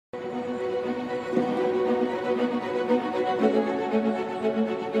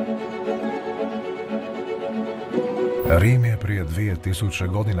Rim je prije 2000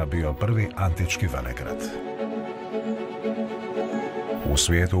 godina bio prvi antički velegrad. U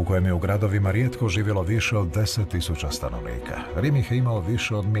svijetu u kojem je u gradovima rijetko živjelo više od 10 tisuća stanovnika, Rim ih je imao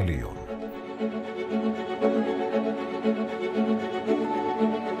više od milijun.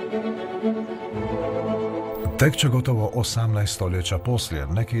 Tek će gotovo 18 stoljeća poslije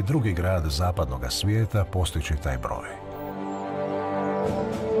neki drugi grad zapadnog svijeta postići taj broj.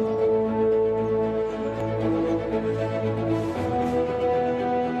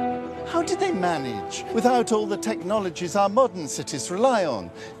 How did they manage without all the technologies our modern cities rely on?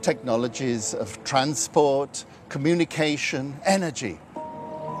 Technologies of transport, communication, energy.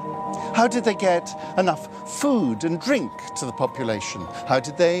 How did they get enough food and drink to the population? How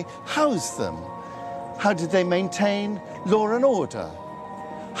did they house them? How did they maintain law and order?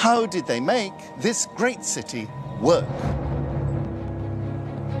 How did they make this great city work?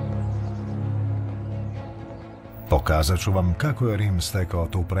 Pokazat ću vam kako je Rim stekao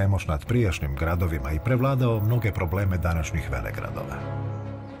tu premoć nad prijašnjim gradovima i prevladao mnoge probleme današnjih velegradova.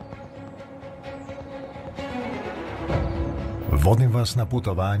 Vodim vas na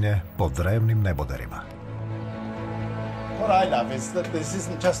putovanje po drevnim neboderima. What I love is that this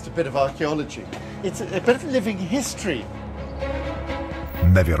isn't just a bit of archaeology. It's a bit of living history.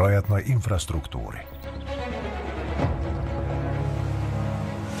 Nevjerojatnoj infrastrukturi.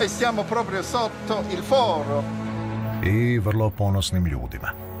 E siamo proprio sotto il foro. I vrlo ponosnim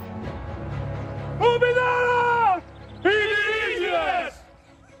ljudima.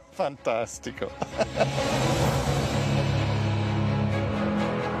 Fantastico.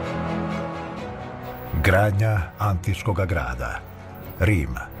 Gradnja antičkoga grada.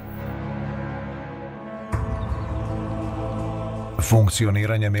 Rim.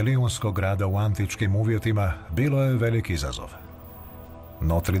 Funkcioniranje milijunskog grada u antičkim uvjetima bilo je velik izazov.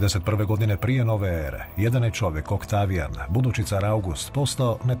 No 31. godine prije nove ere, jedan je čovjek, Oktavijan, budući car August,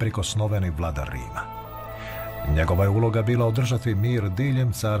 postao neprikosnoveni vladar Rima. Njegova je uloga bila održati mir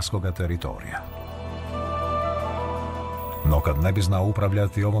diljem carskoga teritorija. No kad ne bi znao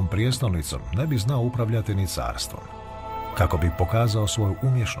upravljati ovom prijestolnicom, ne bi znao upravljati ni carstvom. Kako bi pokazao svoju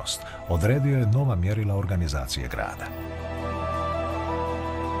umješnost, odredio je nova mjerila organizacije grada.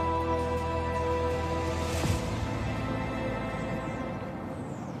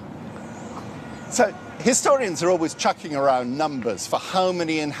 So, historians are always chucking around numbers for how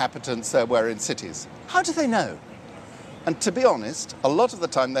many inhabitants there were in cities. How do they know? And to be honest, a lot of the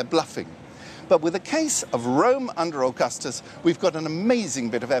time they're bluffing. But with the case of Rome under Augustus, we've got an amazing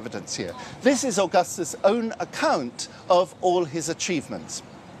bit of evidence here. This is Augustus' own account of all his achievements.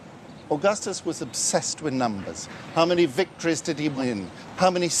 Augustus was obsessed with numbers. How many victories did he win? How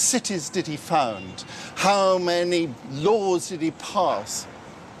many cities did he found? How many laws did he pass?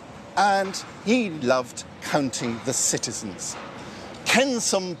 And he loved counting the citizens.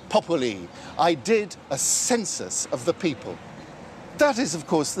 Censum populi, I did a census of the people. That is, of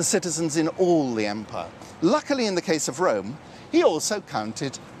course, the citizens in all the empire. Luckily, in the case of Rome, he also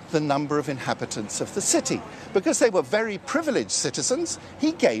counted the number of inhabitants of the city. Because they were very privileged citizens,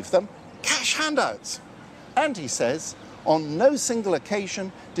 he gave them cash handouts. And he says, on no single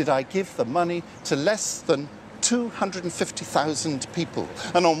occasion did I give the money to less than 250,000 people.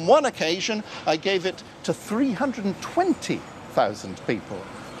 And on one occasion, I gave it to 320,000 people,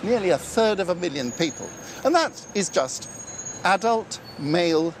 nearly a third of a million people. And that is just adult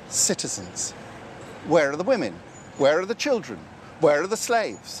male citizens. Where are the women? Where are the children? Where are the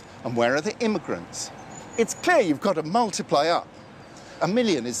slaves? And where are the immigrants? It's clear you've got to multiply up. 1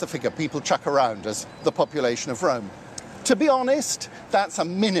 million is the figure people chuck around as the population of Rome. To be honest, that's a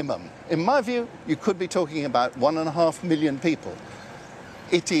minimum. In my view, you could be talking about 1.5 million people.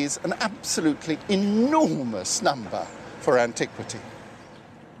 It is an absolutely enormous number for antiquity.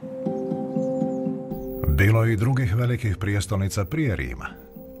 Bilo je i drugih velikih prijestolnica prije Rima.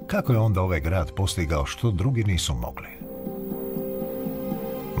 Kako je onda ovaj grad postigao što drugi nisu mogli?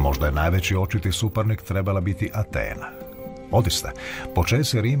 Možda je najveći očiti suparnik trebala biti Atena. Odista,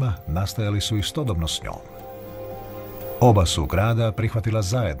 počeci Rima nastajali su istodobno s njom. Oba su grada prihvatila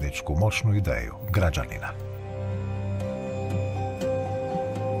zajedničku moćnu ideju građanina.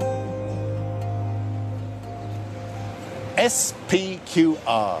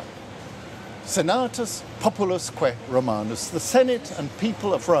 SPQR. Senatus Populusque Romanus, the Senate and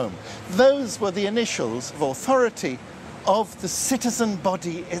people of Rome. Those were the initials of authority of the citizen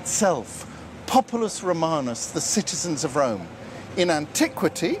body itself. Populus Romanus, the citizens of Rome. In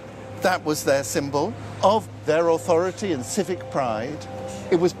antiquity, that was their symbol of their authority and civic pride.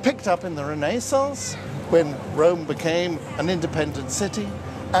 It was picked up in the Renaissance when Rome became an independent city,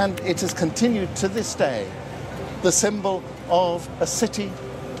 and it has continued to this day. the symbol of a city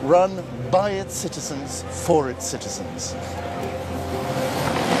run by its citizens for its citizens.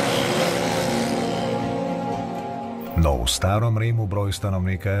 No u starom Rimu broj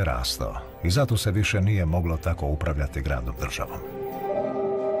stanovnika je rastao i zato se više nije moglo tako upravljati gradom državom.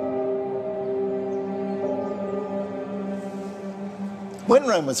 When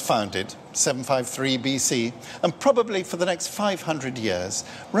Rome was founded, 753 BC, and probably for the next 500 years,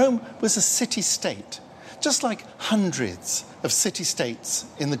 Rome was a city-state, just like hundreds of city-states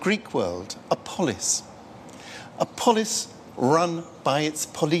in the Greek world, a polis. A polis run by its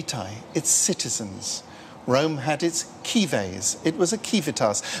politai, its citizens. Rome had its cives, it was a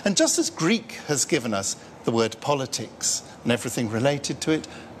civitas. And just as Greek has given us the word politics and everything related to it,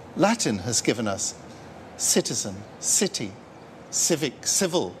 Latin has given us citizen, city, civic,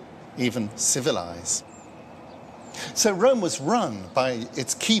 civil, even civilize. So Rome was run by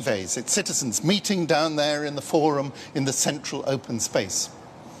its cives, its citizens, meeting down there in the forum in the central open space.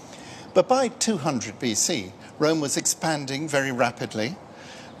 But by 200 BC, Rome was expanding very rapidly,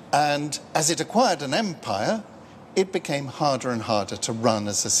 and as it acquired an empire, it became harder and harder to run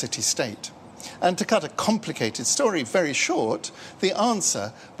as a city-state. And to cut a complicated story very short, the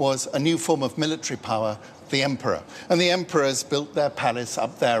answer was a new form of military power, the emperor. And the emperors built their palace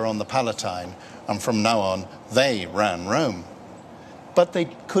up there on the Palatine, and from now on, they ran Rome. But they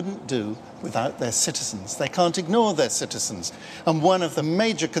couldn't do without their citizens. They can't ignore their citizens. And one of the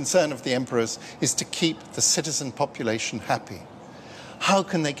major concerns of the emperors is to keep the citizen population happy. How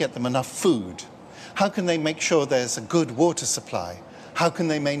can they get them enough food? How can they make sure there's a good water supply? How can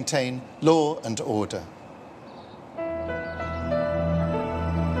they maintain law and order?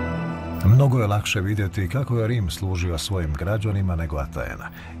 Mnogo je lakše vidjeti kako je Rim služio svojim građanima nego Atena,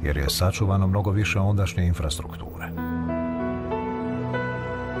 jer je sačuvano mnogo više ondašnje infrastrukture.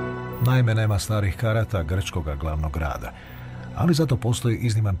 Naime, nema starih karata grčkoga glavnog grada, ali zato postoji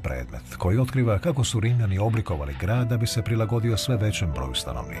izniman predmet koji otkriva kako su Rimljani oblikovali grad da bi se prilagodio sve većem broju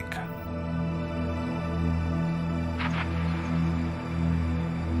stanovnika.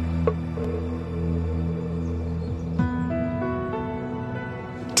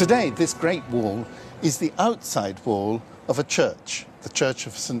 Today, this great wall is the outside wall of a church, the Church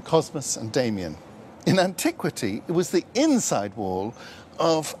of St. Cosmas and Damian. In antiquity, it was the inside wall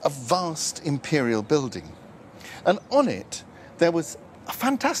of a vast imperial building. And on it, there was a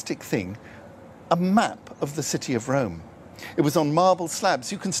fantastic thing, a map of the city of Rome. It was on marble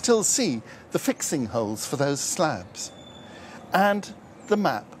slabs. You can still see the fixing holes for those slabs. And the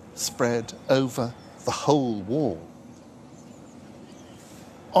map spread over the whole wall.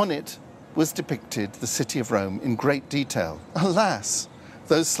 On it was depicted the city of Rome in great detail. Alas,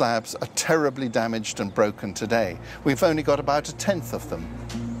 those slabs are terribly damaged and broken today. We've only got about a tenth of them.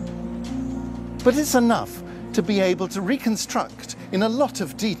 But it's enough to be able to reconstruct in a lot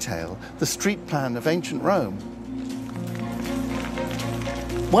of detail the street plan of ancient Rome.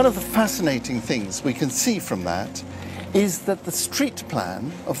 One of the fascinating things we can see from that is that the street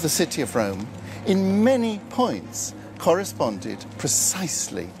plan of the city of Rome in many points corresponded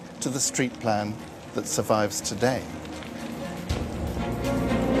precisely to the street plan that survives today.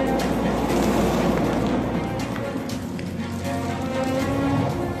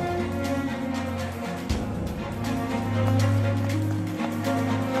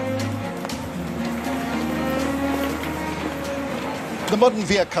 The modern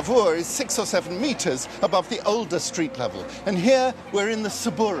Via Cavour is 6 or 7 meters above the older street level. And here we're in the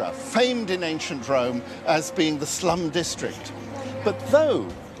Suburra, famed in ancient Rome as being the slum district. But though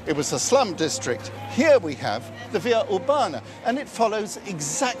it was a slum district, here we have the Via Urbana, and it follows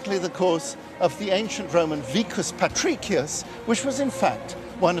exactly the course of the ancient Roman Vicus Patricius, which was in fact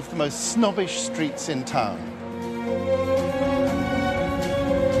one of the most snobbish streets in town.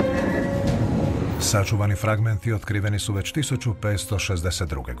 Sačuvani fragmenti otkriveni su već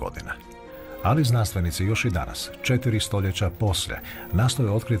 1562. godine. Ali znanstvenici još i danas, 4 stoljeća poslije,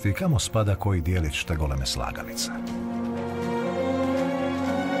 nastoje otkriti kamo spada koji dijelić te goleme slagalice.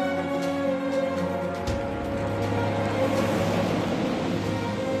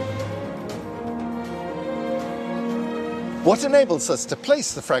 What enables us to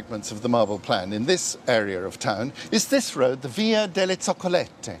place the fragments of the marble plan in this area of town is this road, the Via delle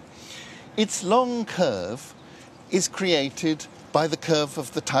Zoccolette. Its long curve is created by the curve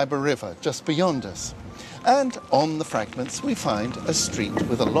of the Tiber River just beyond us. And on the fragments we find a street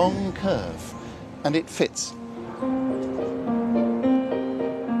with a long curve, and it fits.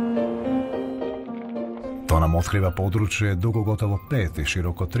 To nam otkriva područje dugo gotovo 5 i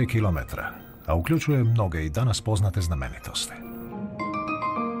široko 3 kilometra, a uključuje mnoge i danas poznate znamenitosti.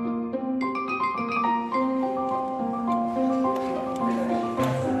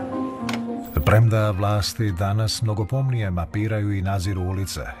 Premda vlasti danas mnogo pomnije mapiraju i nadziru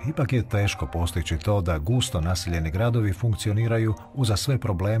ulice, ipak je teško postići to da gusto naseljeni gradovi funkcioniraju uza sve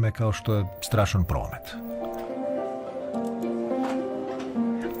probleme kao što je strašan promet.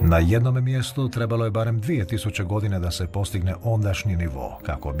 Na jednome mjestu trebalo je barem 2000 godine da se postigne ondašnji nivo,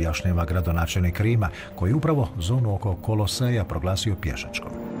 kako objašnjava gradonačelnik Rima, koji upravo zonu oko Koloseja proglasio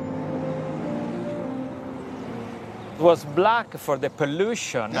pješačkom. It was black for the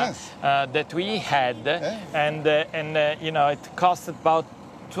pollution that we had, and it costed about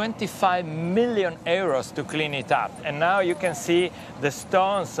 25 million euros to clean it up. And now you can see the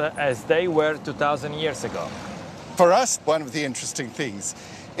stones as they were 2000 years ago. For us, one of the interesting things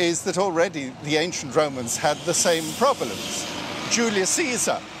is that already the ancient Romans had the same problems. Julius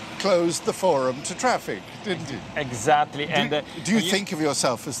Caesar closed the forum to traffic, didn't he? Exactly. Do you think of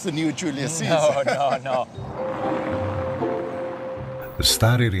yourself as the new Julius Caesar? No.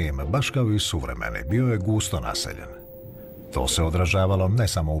 Stari Rim, baš kao i suvremeni, bio je gusto naseljen. To se odražavalo ne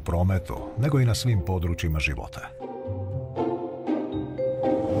samo u prometu, nego i na svim područjima života.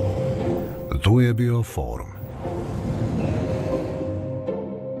 Tu je bio forum.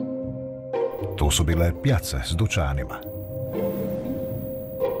 Tu su bile pjace s dućanima.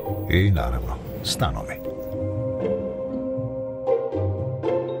 I naravno, stanovi.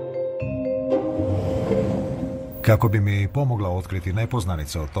 Kako bi mi pomogla otkriti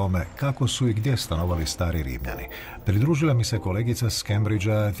nepoznanice o tome kako su i gdje stanovali stari Rimljani, pridružila mi se kolegica s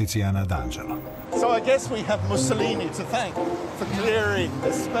Cambridgea Tiziana D'Angelo. So I guess we have Mussolini to thank for clearing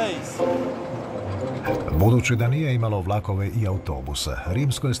the space. Budući da nije imalo vlakove i autobuse,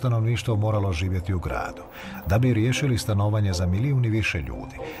 rimsko je stanovništvo moralo živjeti u gradu. Da bi riješili stanovanje za milijun i više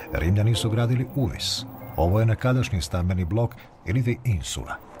ljudi, Rimljani su gradili uvis. Ovo je nekadašnji stambeni blok ili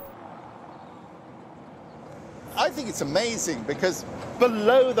insula. I think it's amazing because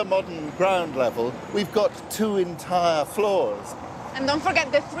below the modern ground level, we've got 2 entire floors. And don't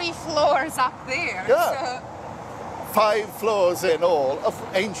forget the 3 floors up there. Yeah. So 5 floors in all of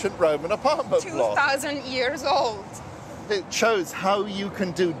ancient Roman apartment blocks. 2,000 years old. It shows how you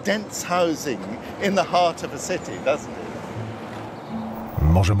can do dense housing in the heart of a city, doesn't it?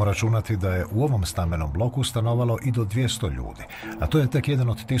 Možemo računati da je u ovom stambenom bloku stanovalo i do 200 ljudi, a to je tek jedan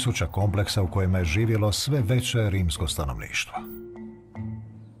od tisuća kompleksa u kojima je živjelo sve veće rimsko stanovništvo.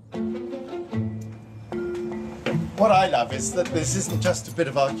 What I love is that this isn't just a bit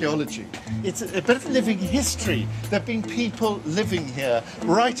of archaeology. It's a bit of living history. There have been people living here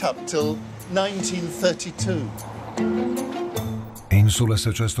right up till 1932. Insule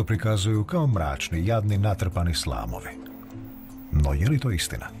se često prikazuju kao mračni, jadni, natrpani slamovi. No je li to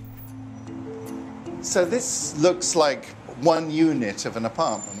istina? So this looks like one unit of an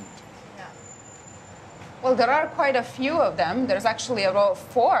apartment. Well, there are quite a few of them. There's actually about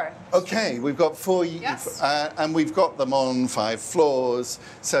 4. Okay, we've got 4, Yes. And we've got them on 5 floors,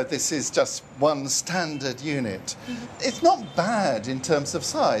 so this is just one standard unit. It's not bad in terms of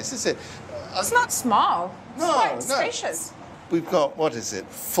size, is it? It's not small. It's No, quite no. spacious. We've got, what is it,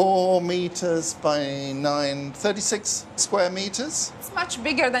 4 meters by 9, 36 square meters? It's much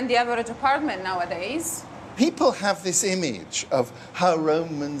bigger than the average apartment nowadays. People have this image of how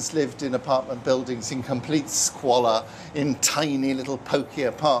Romans lived in apartment buildings in complete squalor, in tiny little pokey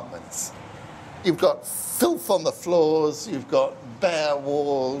apartments. You've got filth on the floors, you've got bare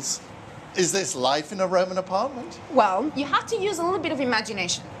walls. Is this life in a Roman apartment? Well, you have to use a little bit of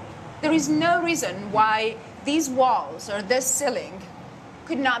imagination. There is no reason why these walls or this ceiling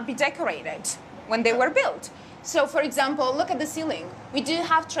could not be decorated when they were built. So, for example, look at the ceiling. We do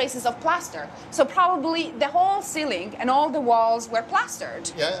have traces of plaster. So probably the whole ceiling and all the walls were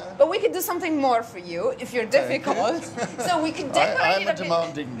plastered. Yeah. But we could do something more for you if you're difficult. So we could decorate I'm it a a bit.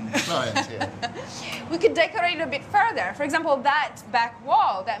 demanding client here. We could decorate it a bit further. For example, that back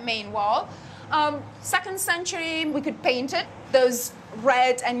wall, that main wall, 2nd century, we could paint it. Those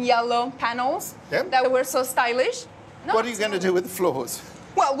red and yellow panels that were so stylish. No, What are you going to do with the floors?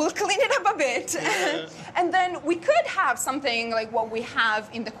 well, we'll clean it up a bit. And then we could have something like what we have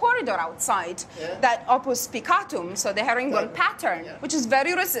in the corridor outside, that opus picatum, so the herringbone pattern, which is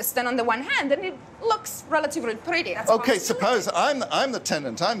very resistant on the one hand, and it looks relatively pretty. That's Okay, suppose I'm the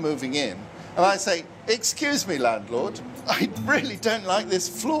tenant, I'm moving in, and I say, excuse me, landlord, I really don't like this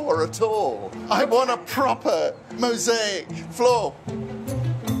floor at all. I want a proper mosaic floor.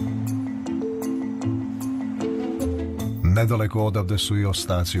 Nedaleko odavde su i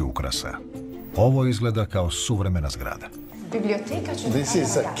ostaci ukrasa. Ovo izgleda kao suvremena zgrada. Biblioteka će This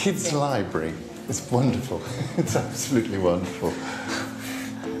is a kid's library. It's wonderful. It's absolutely wonderful.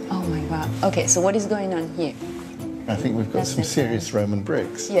 Oh my God. Okay, so what is going on here? I think we've got some serious Roman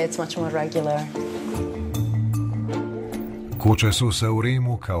bricks. Yeah, it's much more regular. Kuće su se u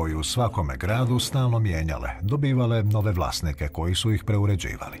Rimu, kao i u svakome gradu, stalno mijenjale, dobivale nove vlasnike koji su ih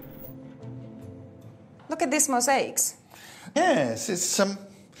preuređivali. Look at these mosaics. Yes, it's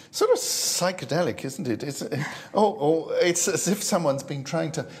sort of psychedelic, isn't it? It's as if someone's been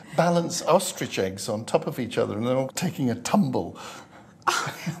trying to balance ostrich eggs on top of each other and they're all taking a tumble.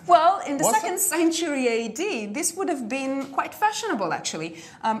 Well, in the second century AD, this would have been quite fashionable, actually.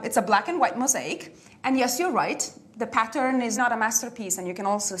 It's a black and white mosaic, and yes, you're right. The pattern is not a masterpiece, and you can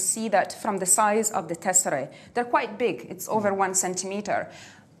also see that from the size of the tesserae. They're quite big. It's over 1 centimeter.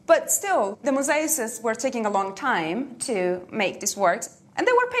 But still, the mosaicists were taking a long time to make this work, and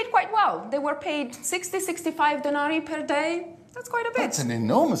they were paid quite well. They were paid 65 denarii per day. That's quite a bit. That's an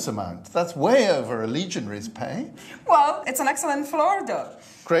enormous amount. That's way over a legionary's pay. Well, it's an excellent floor, though.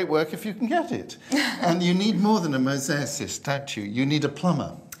 Great work if you can get it. And you need more than a mosaicist, don't you? You need a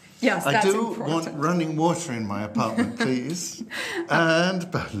plumber. Yes, I that's do important. want running water in my apartment, please. And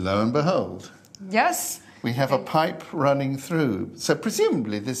lo and behold. Yes. We have a pipe running through. So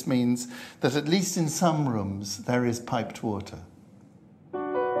presumably this means that at least in some rooms there is piped water.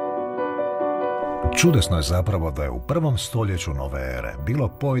 Čudesno je zapravo da je u 1. stoljeću nove ere bilo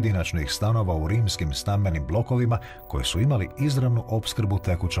pojedinačnih stanova u rimskim stambenim blokovima koji su imali izravnu opskrbu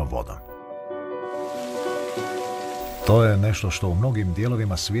tekućom vodom. To je nešto što u mnogim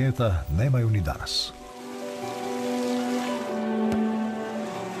dijelovima svijeta nemaju ni danas.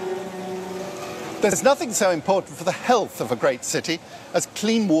 There's nothing so important for the health of a great city as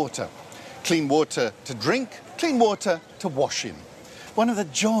clean water. Clean water to drink, clean water to wash in. One of the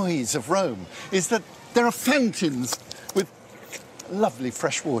joys of Rome is that there are fountains with lovely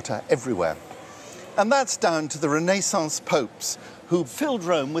fresh water everywhere. And that's down to the Renaissance popes who filled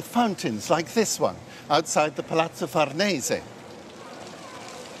Rome with fountains like this one outside the Palazzo Farnese.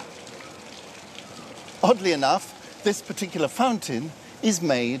 Oddly enough, this particular fountain is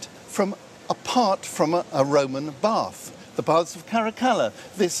made apart from a Roman bath. The baths of Caracalla,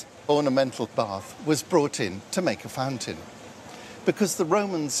 this ornamental bath, was brought in to make a fountain. Because the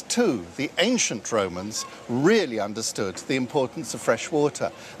Romans too, the ancient Romans, really understood the importance of fresh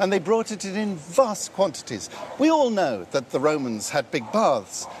water, and they brought it in vast quantities. We all know that the Romans had big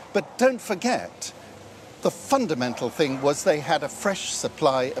baths, but don't forget, the fundamental thing was they had a fresh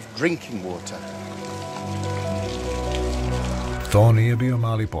supply of drinking water. To nije bio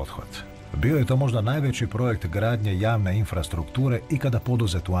mali pothvat. Bio je to možda najveći projekt gradnje javne infrastrukture ikada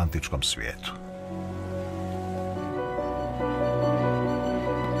poduzet u antičkom svijetu.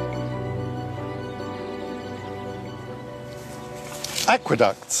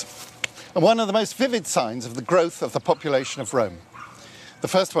 Aqueducts are one of the most vivid signs of the growth of the population of Rome. The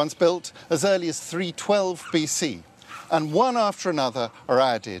first ones built as early as 312 BC, and one after another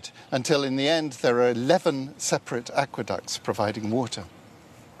are added until in the end there are 11 separate aqueducts providing water.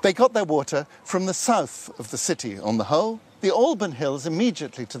 They got their water from the south of the city on the whole. The Alban hills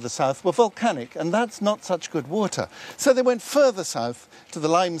immediately to the south were volcanic, and that's not such good water. So they went further south to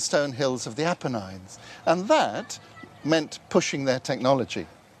the limestone hills of the Apennines, and that meant pushing their technology,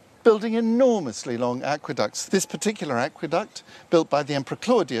 building enormously long aqueducts. This particular aqueduct, built by the Emperor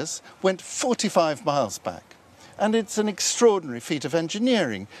Claudius, went 45 miles back. And it's an extraordinary feat of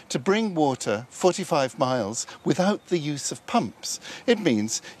engineering to bring water 45 miles without the use of pumps. It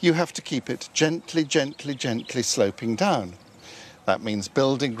means you have to keep it gently, gently, gently sloping down. That means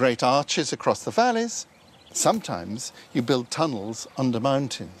building great arches across the valleys. Sometimes you build tunnels under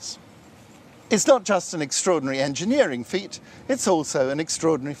mountains. It's not just an extraordinary engineering feat, it's also an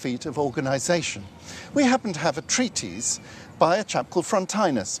extraordinary feat of organization. We happen to have a treatise by a chap called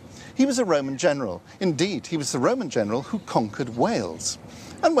Frontinus. He was a Roman general. Indeed, he was the Roman general who conquered Wales.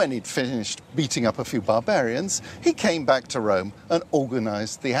 And when he'd finished beating up a few barbarians, he came back to Rome and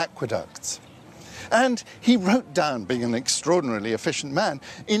organized the aqueducts. And he wrote down, being an extraordinarily efficient man,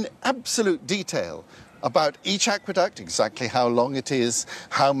 in absolute detail about each aqueduct, exactly how long it is,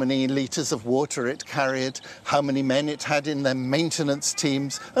 how many litres of water it carried, how many men it had in their maintenance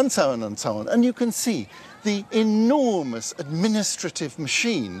teams, and so on and so on. And you can see the enormous administrative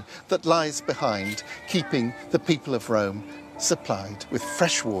machine that lies behind keeping the people of Rome supplied with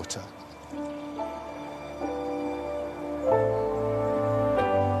fresh water.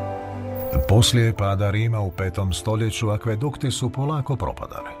 Poslije pada Rima u 5. stoljeću akvedukti su polako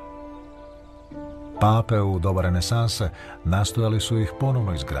propadali. Pape u doba renesanse nastojali su ih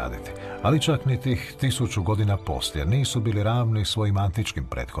ponovno izgraditi, ali čak ni tih 1000 godina poslije nisu bili ravni svojim antičkim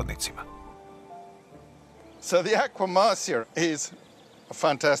prethodnicima. So the Aqua Marcia is a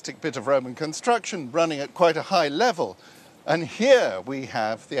fantastic bit of Roman construction running at quite a high level. And here we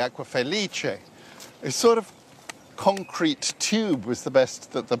have the Acqua Felice, a sort of concrete tube was the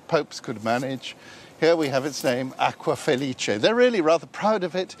best that the popes could manage. Here we have its name, Acqua Felice. They're really rather proud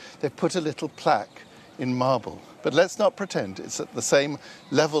of it. They've put a little plaque in marble. But let's not pretend it's at the same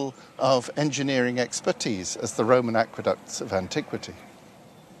level of engineering expertise as the Roman aqueducts of antiquity.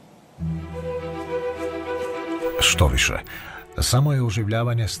 Što više, samo je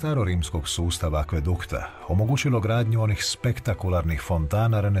oživljavanje starorimskog sustava akvedukta omogućilo gradnju onih spektakularnih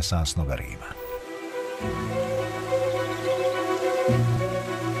fontana renesansnog Rima.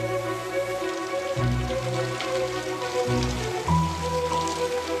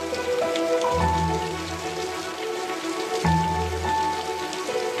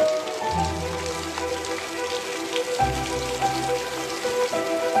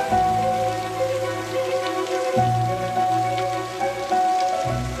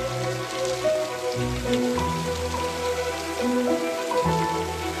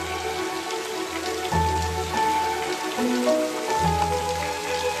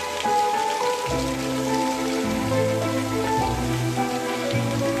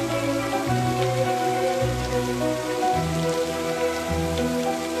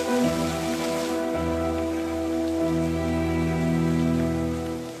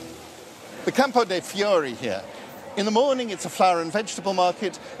 The Campo dei Fiori here. In the morning it's a flower and vegetable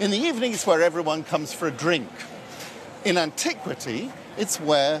market. In the evening it's where everyone comes for a drink. In antiquity it's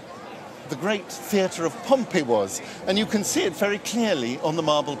where the great theatre of Pompey was, and you can see it very clearly on the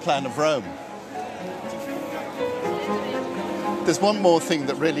marble plan of Rome. There's one more thing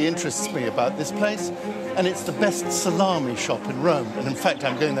that really interests me about this place, and it's the best salami shop in Rome, and in fact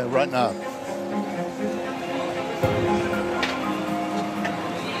I'm going there right now.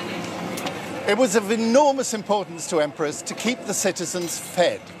 It was of enormous importance to emperors to keep the citizens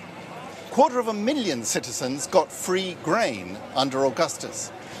fed. 250,000 citizens got free grain under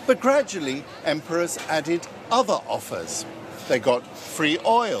Augustus. But gradually, emperors added other offers. They got free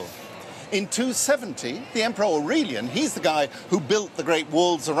oil. In 270, the Emperor Aurelian, he's the guy who built the great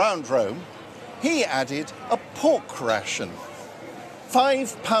walls around Rome, he added a pork ration.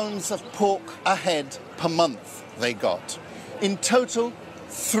 5 pounds of pork a head per month they got. In total,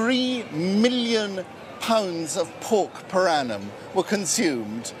 3 million pounds of pork per annum were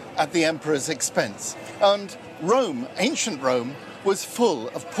consumed at the emperor's expense. And Rome, ancient Rome, was full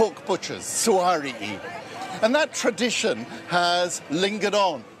of pork butchers, suarii. And that tradition has lingered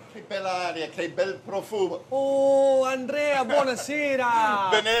on. Che bella aria, che bel profumo. Oh, Andrea,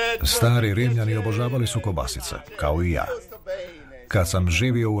 buonasera! Stari Rimljani obožavali su kobasice, kao i ja. Kad sam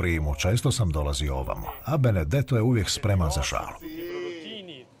živio u Rimu, često sam dolazio ovamo, a Benedetto je uvijek spreman za šalu.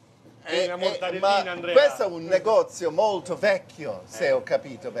 Ma questo è un negozio molto vecchio, se ho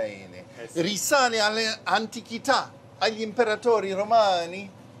capito bene. Risale all'antichità, agli imperatori romani.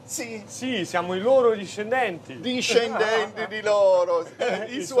 Sì. Sì, siamo i loro discendenti. Discendenti di loro,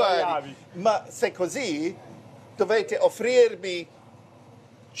 i suoi. Ma se così, dovete offrirmi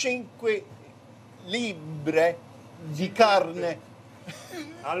 5 libbre di carne.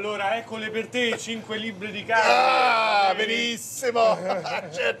 Allora, eccole per te 5 libbre di carne. Ah, benissimo!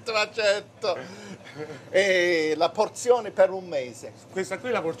 Accetto, accetto. E la porzione per un mese. Questa qui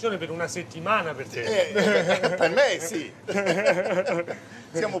è la porzione per una settimana per te. Per me sì.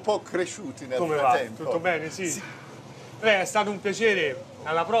 Siamo un po' cresciuti nel frattempo. Va? Tutto bene, sì. È stato un piacere.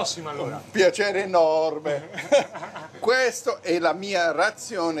 Alla prossima allora. Un piacere enorme. Questa è la mia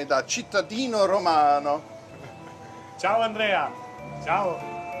razione da cittadino romano. Ciao Andrea. Ciao.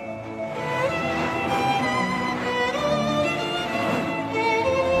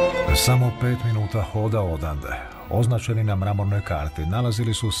 Samo 5 minuta hoda odande, označeni na mramornoj karti,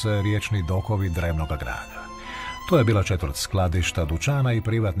 nalazili su se riječni dokovi drevnog grada. To je bila četvrt skladišta, dućana i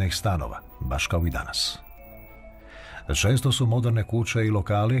privatnih stanova, baš kao i danas. Često su moderne kuće i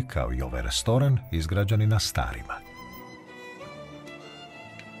lokali, kao i ovaj restoran, izgrađeni na starima.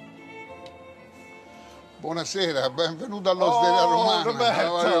 Buonasera, benvenuto all'Osteria Romana.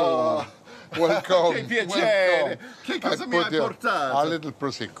 Roberto! Welcome. Che piacere! Welcome. Che cosa mi hai portato? A little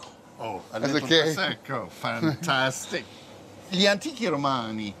prosecco. Oh, a little prosecco, fantastic. Gli antichi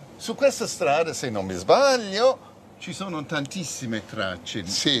romani, su questa strada, se non mi sbaglio, ci sono tantissime tracce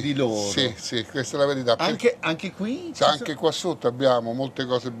di loro. Sì, questa è la verità. Anche qui? Anche qua sotto abbiamo molte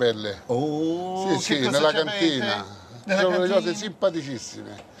cose belle. Oh, sì, nella cantina. Sono le cose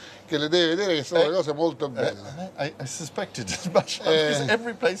simpaticissime, che le deve vedere, che sono le cose molto belle. I suspected as much, because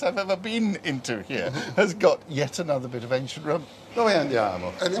every place I've ever been into here has got yet another bit of ancient Rome. Dove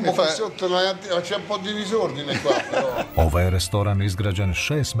andiamo? Andiamo qui sotto, c'è un po' di disordine qua, però. Ovaj je restoran izgrađen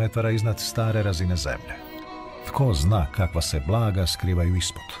 6 metara iznad stare razine zemlje. Tko zna kakva se blaga skrivaju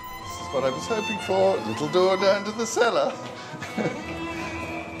ispod. This is what I was hoping for, a little door down to the cellar.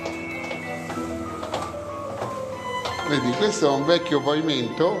 Vedi, questo è un vecchio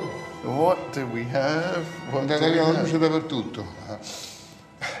pavimento. What do we have? La luce dappertutto.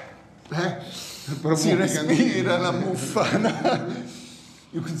 Si respira la muffa.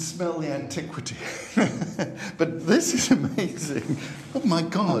 You can smell the antiquity. But this is amazing. Oh my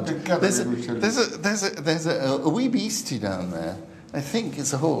God. There's a wee beastie down there. I think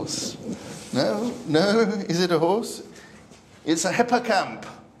it's a horse. No, is it a horse? It's a hippocamp.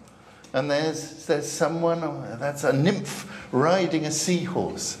 And there's someone, that's a nymph riding a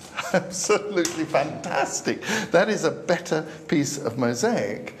seahorse. Absolutely fantastic. That is a better piece of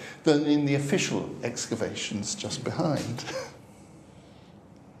mosaic than in the official excavations just behind.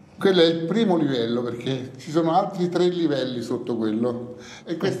 Quello è il primo livello, perché ci sono altri 3 livelli sotto quello,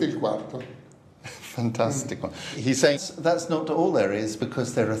 e questo è il quarto. Fantastic one. He's saying that's not all there is,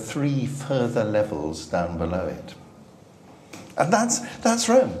 because there are 3 further levels down below it. And that's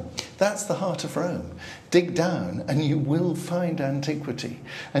Rome. That's the heart of Rome. Dig down and you will find antiquity,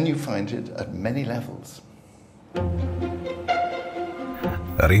 and you find it at many levels.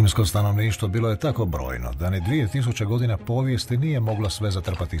 Rimsko stanovništvo bilo je tako brojno da ni 2000 godina povijesti nije moglo sve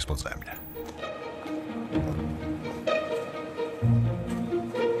zatrpati ispod zemlje.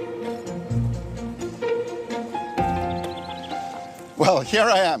 Well, here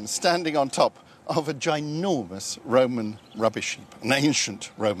I am standing on top of a ginormous Roman rubbish heap, an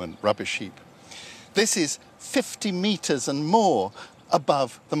ancient Roman rubbish heap. This is 50 meters and more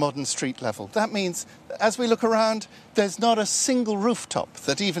above the modern street level. That means, as we look around, there's not a single rooftop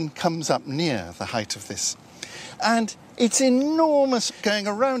that even comes up near the height of this. And it's enormous. Going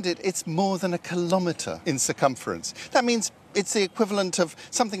around it, it's more than a kilometer in circumference. That means it's the equivalent of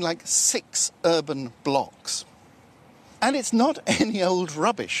something like 6 urban blocks. And it's not any old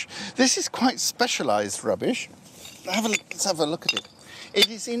rubbish. This is quite specialized rubbish. Let's have a look at it. It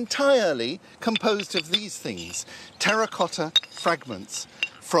is entirely composed of these things, terracotta fragments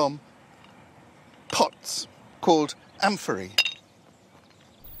from pots called amphorae.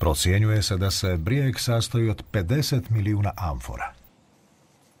 Procjenjuje se da se brijeg sastoji od 50 milijuna amfora.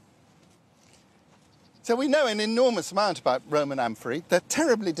 So we know an enormous amount about Roman amphorae. They're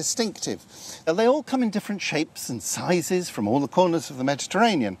terribly distinctive. They all come in different shapes and sizes from all the corners of the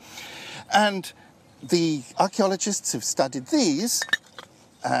Mediterranean. And the archaeologists who've studied these,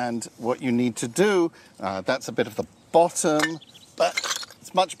 and what you need to do, that's a bit of the bottom, but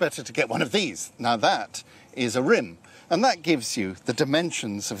it's much better to get one of these. Now that is a rim, and that gives you the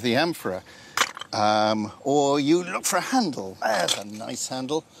dimensions of the amphora. Or you look for a handle. There's a nice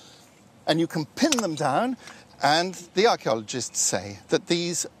handle. And you can pin them down, and the archaeologists say that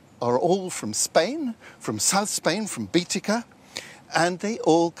these are all from Spain, from South Spain, from Baetica, and they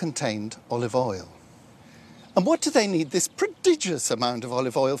all contained olive oil. And what do they need this prodigious amount of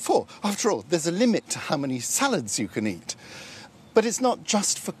olive oil for? After all, there's a limit to how many salads you can eat. But it's not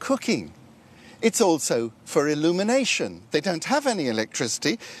just for cooking. It's also for illumination. They don't have any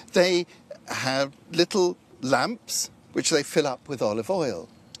electricity. They have little lamps which they fill up with olive oil.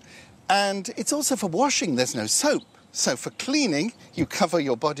 And it's also for washing. There's no soap. So for cleaning, you cover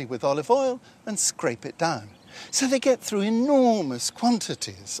your body with olive oil and scrape it down. So they get through enormous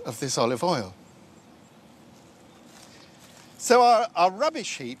quantities of this olive oil. So our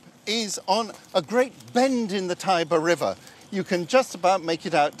rubbish heap is on a great bend in the Tiber River. You can just about make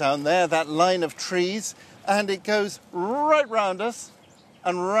it out down there, that line of trees, and it goes right round us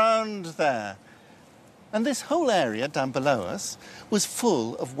and round there. And this whole area down below us was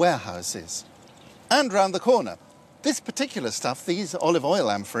full of warehouses. And round the corner, this particular stuff, these olive oil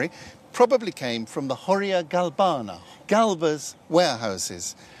amphorae, probably came from the Horia Galbana, Galba's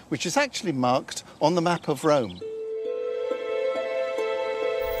warehouses, which is actually marked on the map of Rome.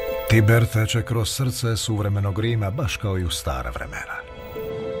 Tiber teče kroz srce suvremenog Rima, baš kao i u stara vremena.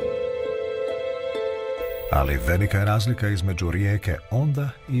 Ali velika je razlika između rijeke onda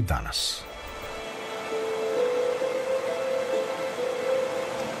i danas.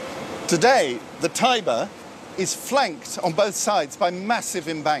 Today, the Tiber is flanked on both sides by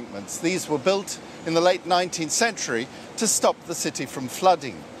massive embankments. These were built in the late 19th century to stop the city from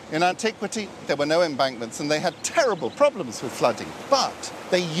flooding. In antiquity, there were no embankments and they had terrible problems with flooding, but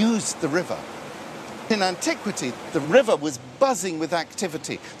they used the river. In antiquity, the river was buzzing with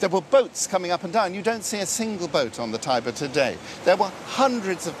activity. There were boats coming up and down. You don't see a single boat on the Tiber today. There were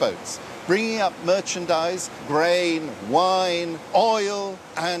hundreds of boats bringing up merchandise, grain, wine, oil,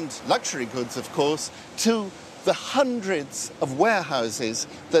 and luxury goods, of course, to the hundreds of warehouses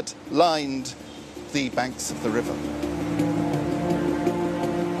that lined the banks of the river.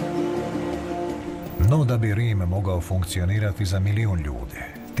 No, da bi Rim mogao funkcionirati za milijun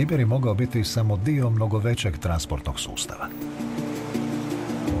ljudi, Tiber je mogao biti samo dio mnogo većeg transportnog sustava.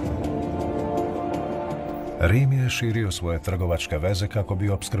 Rim je širio svoje trgovačke veze kako bi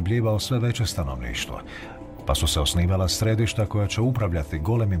opskrbljivao sve veće stanovništvo, pa su se osnivala središta koja će upravljati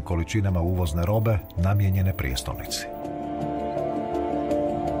golemim količinama uvozne robe namijenjene prijestolnici.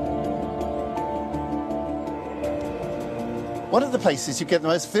 One of the places you get the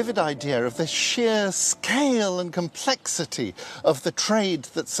most vivid idea of the sheer scale and complexity of the trade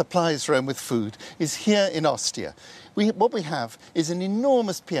that supplies Rome with food is here in Ostia. What we have is an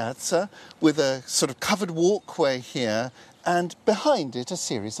enormous piazza with a sort of covered walkway here, and behind it a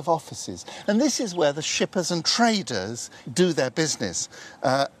series of offices. And this is where the shippers and traders do their business.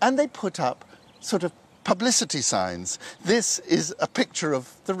 And they put up sort of publicity signs. This is a picture of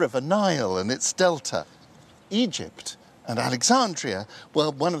the River Nile and its delta. Egypt and Alexandria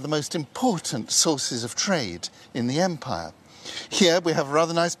were one of the most important sources of trade in the empire. Here we have a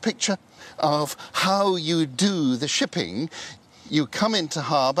rather nice picture of how you do the shipping. You come into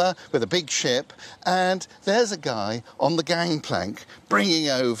harbour with a big ship, and there's a guy on the gangplank bringing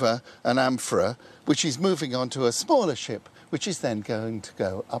over an amphora, which is moving on to a smaller ship, which is then going to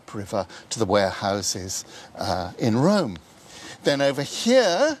go upriver to the warehouses in Rome. Then over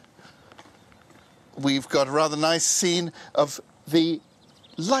here, we've got a rather nice scene of the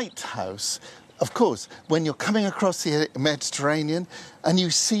lighthouse. Of course, when you're coming across the Mediterranean and you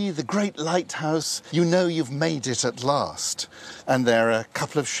see the great lighthouse, you know you've made it at last. And there are a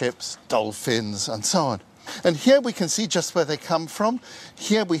couple of ships, dolphins, and so on. And here we can see just where they come from.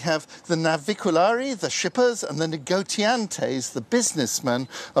 Here we have the naviculari, the shippers, and the negotiantes, the businessmen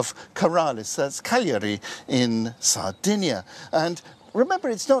of Caralis, that's Cagliari in Sardinia. And remember,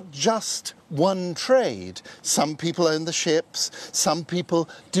 it's not just one trade. Some people own the ships, some people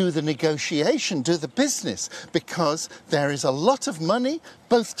do the negotiation, do the business, because there is a lot of money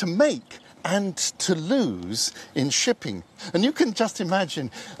both to make and to lose in shipping. And you can just imagine,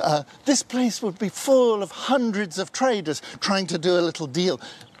 this place would be full of hundreds of traders trying to do a little deal.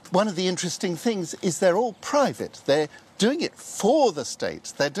 One of the interesting things is they're all private. They're doing it for the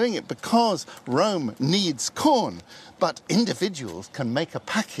state. They're doing it because Rome needs corn. But individuals can make a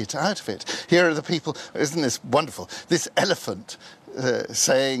packet out of it. Here are the people, isn't this wonderful? This elephant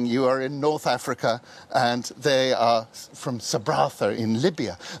saying you are in North Africa and they are from Sabratha in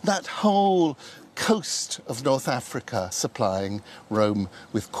Libya. That whole coast of North Africa supplying Rome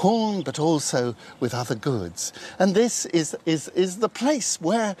with corn, but also with other goods. And this is the place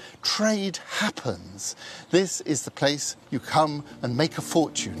where trade happens. This is the place you come and make a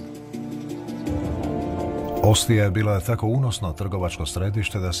fortune. Ostija je bila tako unosno trgovačko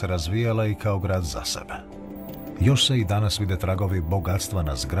središte da se razvijala i kao grad za sebe. Još se i danas vide tragovi bogatstva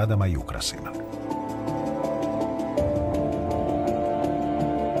na zgradama i ukrasima.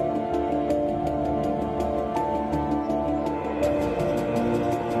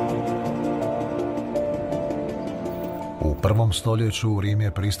 U prvom stoljeću u Rim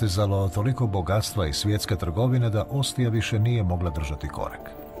je pristizalo toliko bogatstva i svjetske trgovine da Ostija više nije mogla držati korak.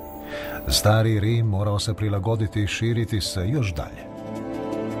 Stari Rim morao se prilagoditi i širiti se još dalje.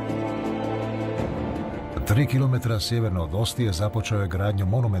 3 kilometra sjeverno od Ostije započeo je gradnju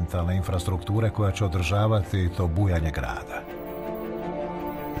monumentalne infrastrukture koja će održavati to bujanje grada.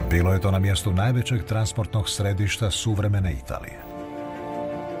 Bilo je to na mjestu najvećeg transportnog središta suvremene Italije.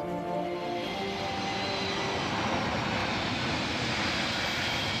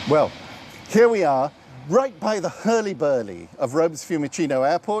 Well, here we are, right by the hurly-burly of Rome's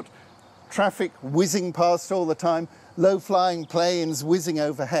Fiumicino airport. Traffic whizzing past all the time, low-flying planes whizzing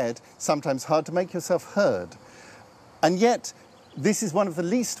overhead, sometimes hard to make yourself heard. And yet, this is one of the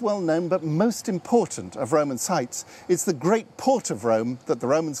least well-known but most important of Roman sites. It's the great port of Rome that the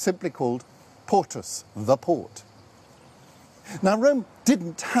Romans simply called Portus, the port. Now, Rome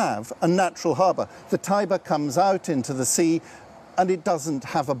didn't have a natural harbour. The Tiber comes out into the sea and it doesn't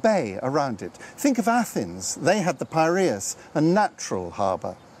have a bay around it. Think of Athens. They had the Piraeus, a natural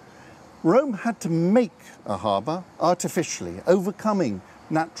harbour. Rome had to make a harbour artificially, overcoming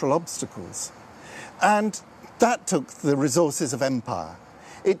natural obstacles. And that took the resources of empire.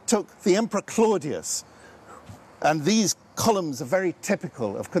 It took the Emperor Claudius and these columns are very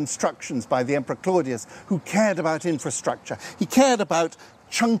typical of constructions by the Emperor Claudius, who cared about infrastructure. He cared about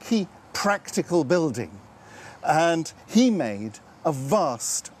chunky, practical building. And he made a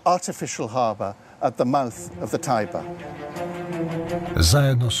vast artificial harbour at the mouth of the Tiber.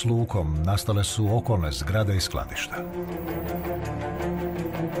 Zajedno s lukom nastale su okolne zgrade i skladišta.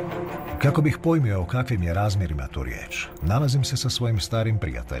 Kako bih pojmio o kakvim je razmjerima tu riječ, nalazim se sa svojim starim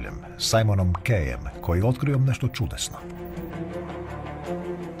prijateljem, Simonom Kayem, koji otkrio nešto čudesno.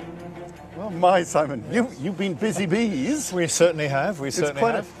 My Simon, you've been busy bees. We certainly have. It's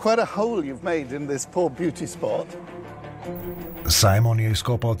quite a hole you've made in this poor beauty spot. Simon je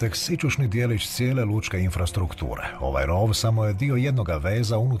iskopao tek sićušni dijelić cijele lučke infrastrukture. Ovaj rov samo je dio jednoga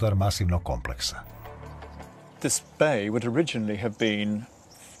veza unutar masivnog kompleksa. This bay would originally have been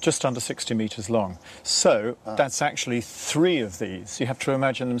just under 60 meters long. So that's actually 3 of these. You have to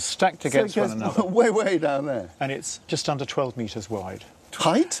imagine them stacked against one another. Way down there. And it's just under 12 meters wide.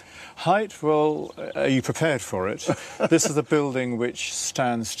 Height? Height, well, are you prepared for it? This is a building which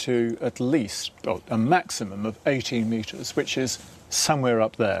stands to at least a maximum of 18 meters, which is somewhere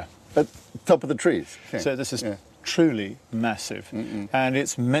up there. At the top of the trees? Okay. So this is truly massive. And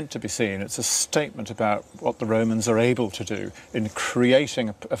it's meant to be seen. It's a statement about what the Romans are able to do in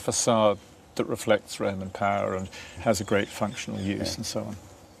creating a facade that reflects Roman power and has a great functional use and so on.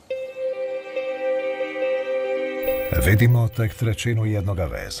 Vidimo tek trećinu jednoga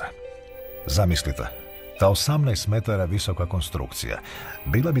veza. Zamislite, ta 18 metara visoka konstrukcija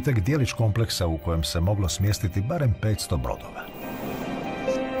bila bi tek dijelić kompleksa u kojem se moglo smjestiti barem 500 brodova.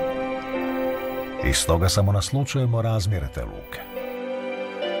 I stoga samo naslučujemo razmjere te luke.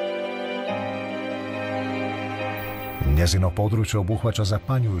 Njezino područje obuhvaća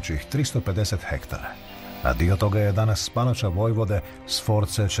zapanjujućih 350 hektara, a dio toga je danas spalača vojvode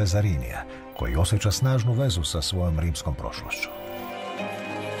Sforze Cesarinija, koji osjeća snažnu vezu sa svojom rimskom prošlošću.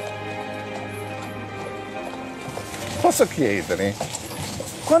 Posso chiedere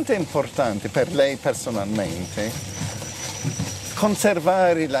quanto è importante per lei personalmente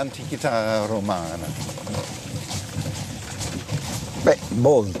conservare l'antichità romana? Beh,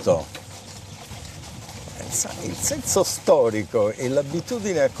 molto. Il senso storico e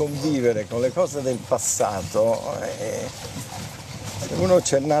l'abitudine a convivere con le cose del passato, uno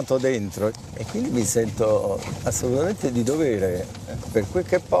c'è nato dentro e quindi mi sento assolutamente di dovere, per quel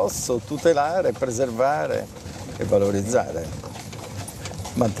che posso, tutelare, preservare e valorizzare,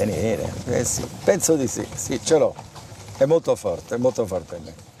 mantenere. Sì, penso di sì, ce l'ho. È molto forte in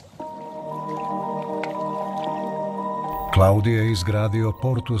me. Klaudije je izgradio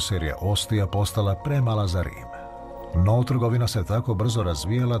Portus jer je Ostija postala premala za Rim. No trgovina se tako brzo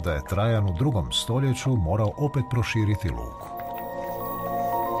razvijala da je Trajan u 2. stoljeću morao opet proširiti luku.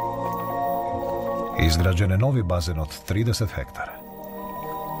 Izgrađen je novi bazen od 30 hektara.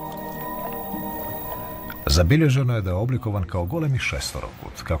 Zabilježeno je da je oblikovan kao golemi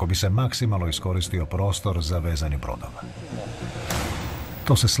šestorokut, kako bi se maksimalno iskoristio prostor za vezanje brodova.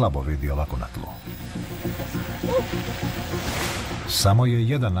 To se slabo vidi ovako na tlu. Samo je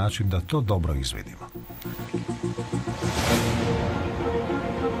jedan način da to dobro izvidimo.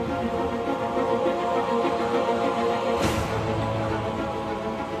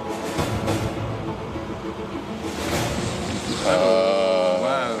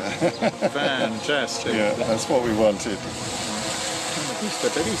 Fantastic. Yeah, that's what we wanted. Questo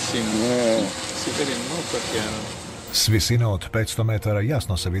è bellissimo. Si vede molto chiaro. S visine od 500 metara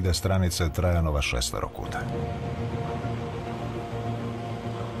jasno se vide stranice Trajanova šesterokuta.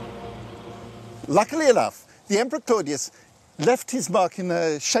 Luckily enough, the Emperor Claudius left his mark in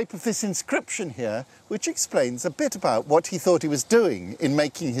the shape of this inscription here, which explains a bit about what he thought he was doing in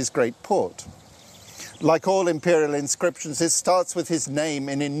making his great port. Like all imperial inscriptions, it starts with his name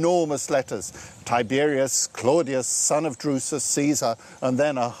in enormous letters. Tiberius, Claudius, son of Drusus, Caesar, and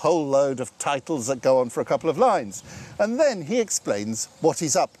then a whole load of titles that go on for a couple of lines. And then he explains what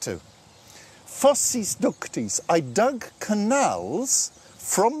he's up to. Fossis ductis, I dug canals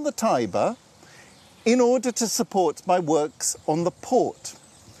from the Tiber in order to support my works on the port.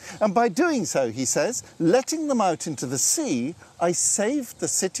 And by doing so, he says, letting them out into the sea, I saved the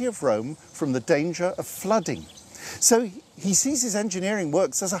city of Rome from the danger of flooding. So he sees his engineering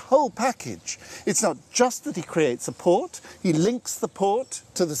works as a whole package. It's not just that he creates a port, he links the port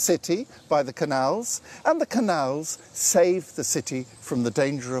to the city by the canals, and the canals save the city from the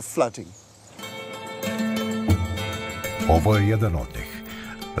danger of flooding. Ovo je jedan od njih.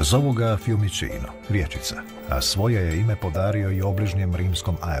 Zovu ga Fiumicino, riječica, a svoje je ime podario i obližnjem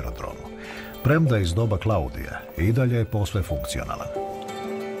rimskom aerodromu. Premda iz doba Klaudija i dalje je posve funkcionalan.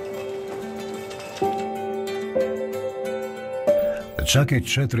 Čak i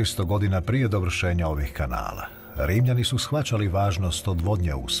 400 godina prije dovršenja ovih kanala, Rimljani su shvaćali važnost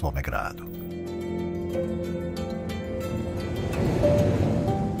odvodnje u svome gradu.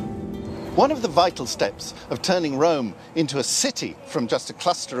 One of the vital steps of turning Rome into a city from just a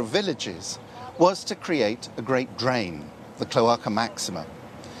cluster of villages was to create a great drain, the Cloaca Maxima.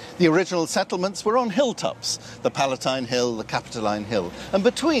 The original settlements were on hilltops, the Palatine Hill, the Capitoline Hill, and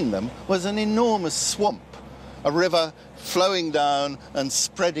between them was an enormous swamp, a river flowing down and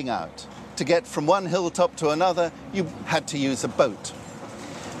spreading out. To get from one hilltop to another, you had to use a boat.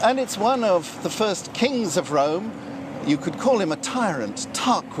 And it's one of the first kings of Rome, you could call him a tyrant,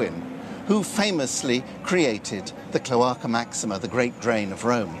 Tarquin, who famously created the Cloaca Maxima, the great drain of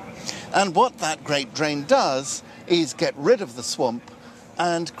Rome. And what that great drain does is get rid of the swamp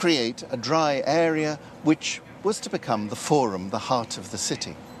and create a dry area which was to become the forum, the heart of the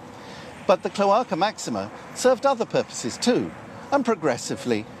city. But the Cloaca Maxima served other purposes too, and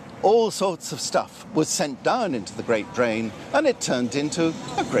progressively all sorts of stuff was sent down into the great drain and it turned into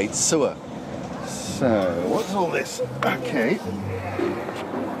a great sewer. So, what's all this? Okay.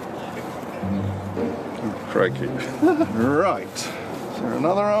 Crikey. Right. So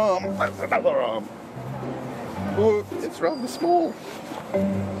another arm. Another arm. Oh, it's rather small.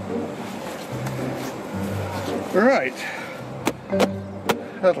 Right.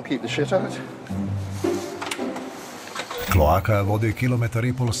 That'll keep the shit out. Kloaka vodi 1,5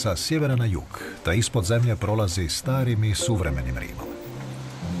 kilometra sa sjevera na jug, te ispod zemlje prolazi starim i suvremenim Rimom.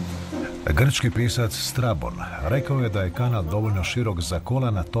 Grčki pisac Strabon rekao je da je kanal dovoljno širok za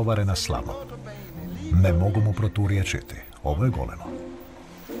kola natovarena slamom. Ne mogu mu proturječiti, ovo je golemo.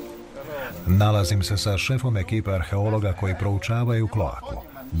 Nalazim se sa šefom ekipe arheologa koji proučavaju kloaku,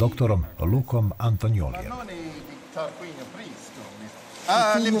 doktorom Lukom Antoniolijem.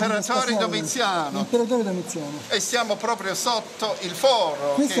 Ah, l'imperatore Domiziano. L'imperatore Domiziano. E siamo proprio sotto il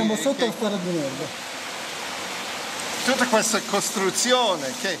foro. Qui siamo sotto il foro di Nerva. Tutta questa costruzione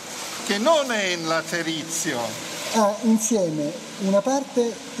che non è in laterizio. Ha insieme una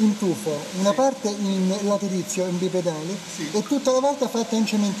parte in tufo, una parte in laterizio, in bipedali, sì, e tutta la volta fatta in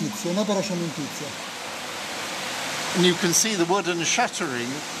cementizio, un'opera cementizia. And you can see the wooden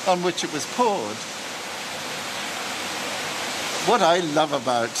shuttering on which it was poured. What I love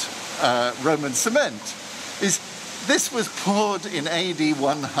about Roman cement is this was poured in AD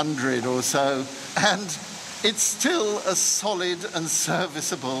 100 or so, and it's still as solid and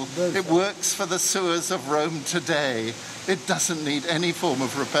serviceable. It works for the sewers of Rome today. It doesn't need any form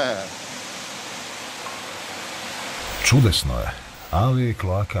of repair. Čudesno je, ali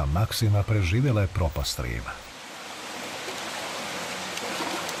Cloaca Maxima preživjela je propast Rima.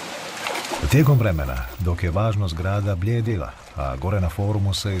 Tijekom vremena, dok je važnost grada bljedila, a gore na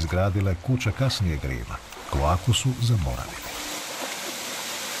forumu se izgradile kuće kasnijeg Rima, Cloacu su zaboravili.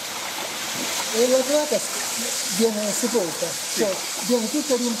 E la cloaca viene sepolta, cioè viene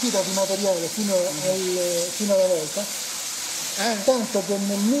tutta riempita di materiale fino alla volta, tanto che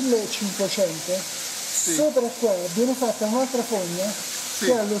nel 1500 sopra qua viene fatta un'altra fogna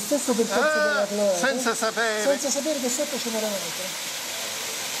che ha lo stesso percorso della cloaca, senza sapere che sotto ce n'era un'altra.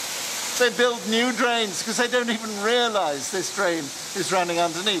 They build new drains because they don't even realize this drain is running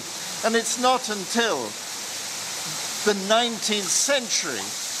underneath. And it's not until the 19th century,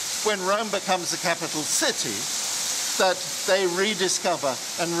 when Rome becomes a capital city, that they rediscover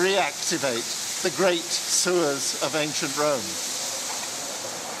and reactivate the great sewers of ancient Rome.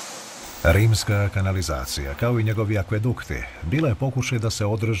 Rimska kanalizacija, kao i njegovi akvedukti, bila je pokušaj da se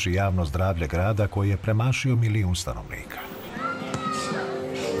održi javno zdravlje grada koji je premašio 1 milijun stanovnika.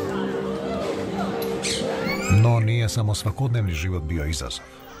 No nije samo svakodnevni život bio izazov.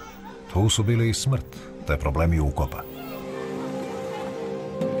 Tu su bili i smrt, te problemi ukopa.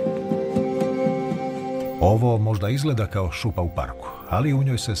 Ovo možda izgleda kao šupa u parku, ali u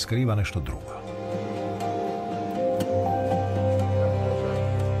njoj se skriva nešto drugo.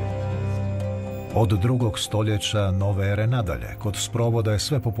 Od 2. stoljeća nove ere nadalje, kod sprovoda je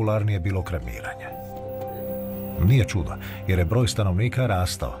sve popularnije bilo kremiranje. Nije čudo, jer je broj stanovnika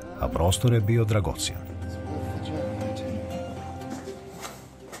rastao, a prostor je bio dragocjen.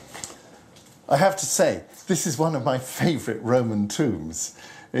 I have to say, this is one of my favorite Roman tombs.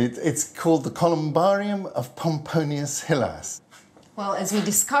 It's called the Columbarium of Pomponius Hillas. Well, as we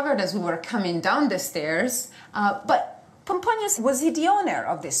discovered as we were coming down the stairs, but Pomponius, was he the owner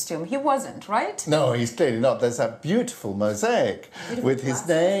of this tomb? He wasn't, right? No, he's clearly not. There's that beautiful mosaic with his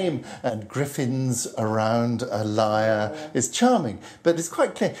name and griffins around a lyre. It's charming, but it's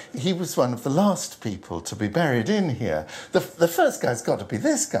quite clear he was one of the last people to be buried in here. The first guy's got to be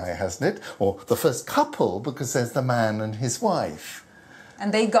this guy, hasn't it? Or the first couple, because there's the man and his wife.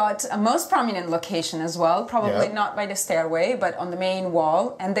 And they got a most prominent location as well, probably not by the stairway, but on the main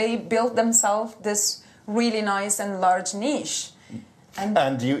wall. And they built themselves this really nice and large niche.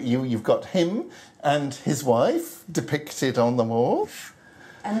 And you've got him and his wife depicted on the wall.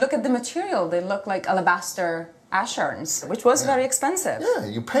 And look at the material. They look like alabaster ash urns, which was very expensive. Yeah,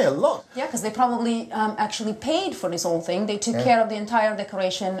 you pay a lot. Yeah, because they probably actually paid for this whole thing. They took care of the entire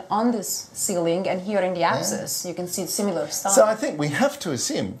decoration on this ceiling, and here in the apsis, you can see similar style. So I think we have to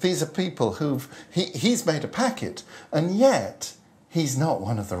assume these are people he's made a packet, and yet he's not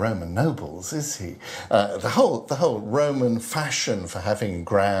one of the Roman nobles, is he? The whole Roman fashion for having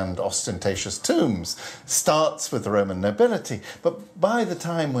grand, ostentatious tombs starts with the Roman nobility. But by the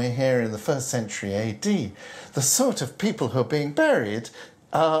time we're here in the 1st century AD, the sort of people who are being buried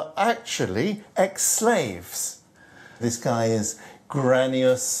are actually ex-slaves. This guy is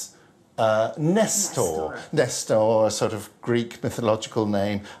Granius Nestor. Nestor, a sort of Greek mythological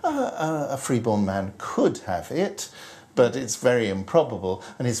name. A freeborn man could have it, but it's very improbable.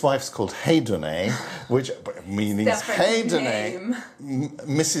 And his wife's called Hedone, which means Hedone,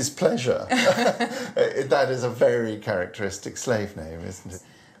 Mrs. Pleasure. That is a very characteristic slave name, isn't it?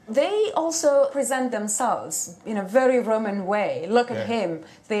 They also present themselves in a very Roman way. Look at him.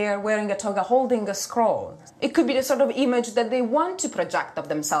 They are wearing a toga, holding a scroll. It could be the sort of image that they want to project of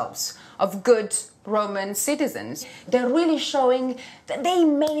themselves, of good Roman citizens. They're really showing that they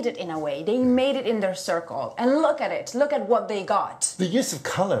made it in a way. They made it in their circle. And look at it. Look at what they got. The use of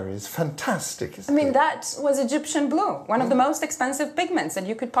colour is fantastic, isn't it? That was Egyptian blue, one of the most expensive pigments that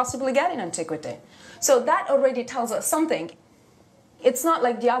you could possibly get in antiquity. So that already tells us something. It's not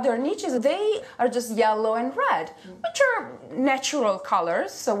like the other niches. They are just yellow and red, which are natural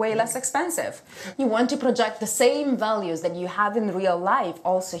colors, so way less expensive. You want to project the same values that you have in real life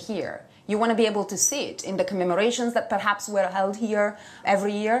also here. You want to be able to see it in the commemorations that perhaps were held here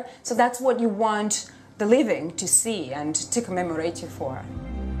every year. So that's what you want the living to see and to commemorate you for.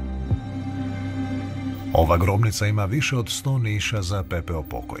 Ova grobnica ima više od 100 niša za pepeo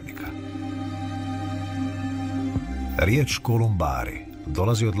pokojnika. Riječ kolumbari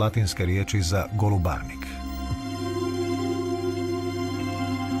dolazi od latinske riječi za golubarnik.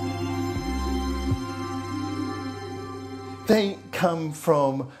 They come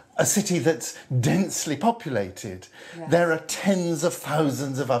from a city that's densely populated. Yes. There are tens of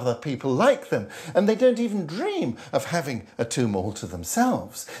thousands of other people like them, and they don't even dream of having a tomb all to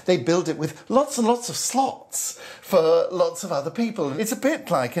themselves. They build it with lots and lots of slots for lots of other people. It's a bit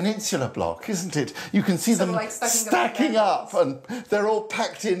like an insular block, isn't it? You can see them like stacking up, and they're all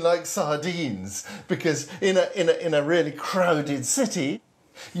packed in like sardines, because in a really crowded city,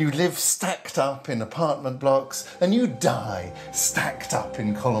 you live stacked up in apartment blocks, and you die stacked up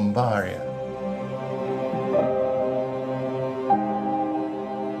in columbaria.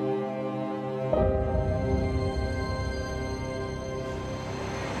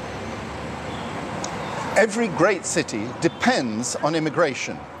 Every great city depends on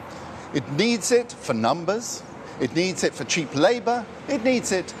immigration. It needs it for numbers, it needs it for cheap labour, it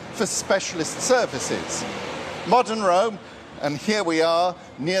needs it for specialist services. Modern Rome, and here we are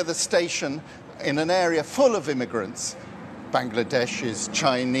near the station in an area full of immigrants. Bangladeshis,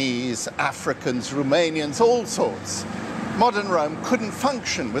 Chinese, Africans, Romanians, all sorts. Modern Rome couldn't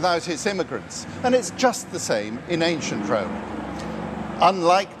function without its immigrants, and it's just the same in ancient Rome.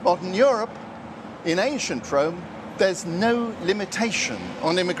 Unlike modern Europe, in ancient Rome, there's no limitation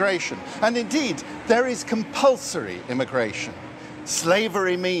on immigration. And indeed, there is compulsory immigration.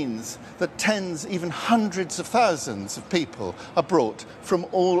 Slavery means that tens, even hundreds of thousands of people are brought from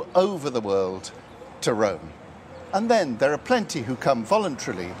all over the world to Rome. And then there are plenty who come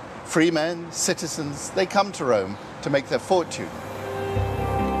voluntarily. Free men, citizens, they come to Rome to make their fortune.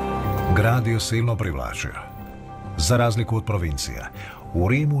 Grad je silno privlačio. Za razliku od provincija, u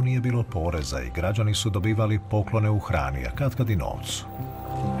Rimu nije bilo poreza i građani su dobivali poklone u hrani, a katkad i novcu.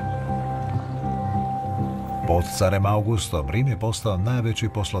 Pod carem Augustom Rim je postao najveći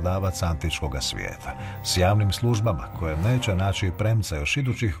poslodavac antičkoga svijeta, s javnim službama koje neće naći premca još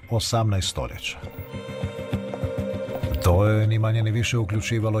idućih 18 stoljeća. To je ni manje ni više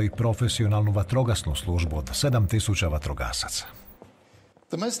uključivalo i profesionalnu vatrogasnu službu od 7000 vatrogasaca.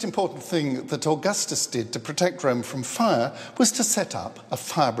 The most important thing that Augustus did to protect Rome from fire was to set up a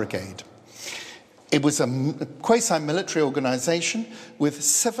fire brigade. It was a quasi-military organization with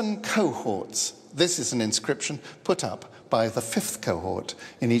 7 cohorts. This is an inscription put up by the 5th cohort.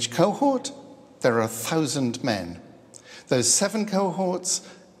 In each cohort, there are 1,000 men. Those 7 cohorts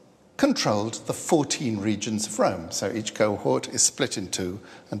controlled the 14 regions of Rome. So each cohort is split in 2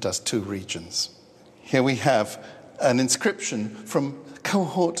 and does 2 regions. Here we have an inscription from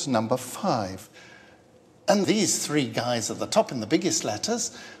cohort number 5. And these 3 guys at the top in the biggest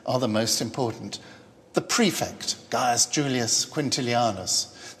letters are the most important. The prefect, Gaius Julius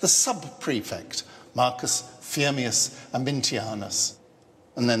Quintilianus. The sub-prefect, Marcus Firmius Ambitianus.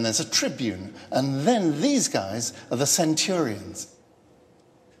 And then there's a tribune. And then these guys are the centurions.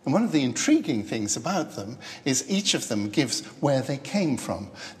 And one of the intriguing things about them is each of them gives where they came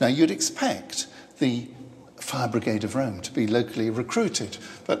from. Now, you'd expect the fire brigade of Rome to be locally recruited,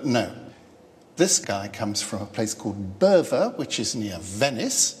 but no. This guy comes from a place called Berva, which is near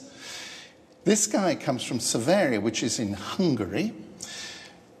Venice. This guy comes from Severia, which is in Hungary.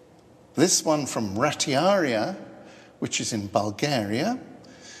 This one from Ratiaria, which is in Bulgaria.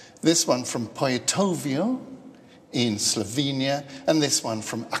 This one from Poetovio in Slovenia. And this one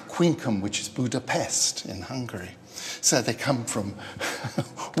from Aquincum, which is Budapest in Hungary. So they come from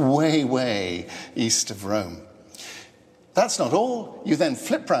way, way east of Rome. That's not all. You then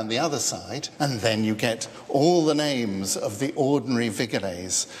flip round the other side, and then you get all the names of the ordinary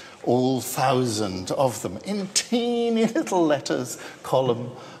vigiles, all 1,000 of them, in teeny little letters,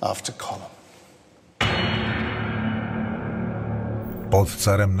 column after column. Pod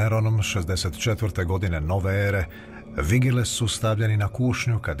carem Neronom 64. godine nove ere, vigile su stavljeni na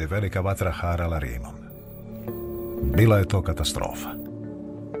kušnju kad je velika vatra harala Rimom. Bila je to katastrofa.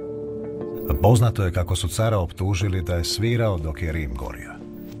 Poznato je kako su cara optužili da je svirao dok je Rim gorio.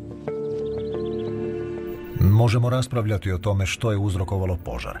 Možemo raspravljati o tome što je uzrokovalo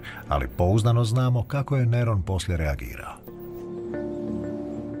požar, ali pouzdano znamo kako je Neron poslije reagirao.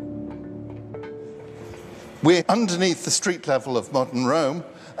 We're underneath the street level of modern Rome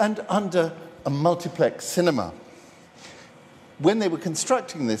and under a multiplex cinema. When they were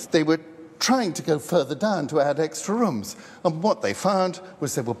constructing this, they were trying to go further down to add extra rooms. And what they found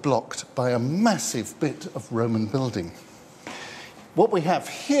was they were blocked by a massive bit of Roman building. What we have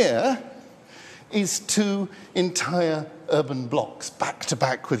here is 2 entire urban blocks back to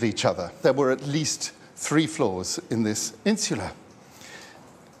back with each other. There were at least 3 floors in this insula.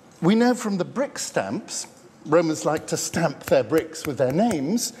 We know from the brick stamps, Romans like to stamp their bricks with their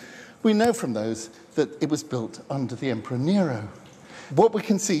names, we know from those that it was built under the Emperor Nero. What we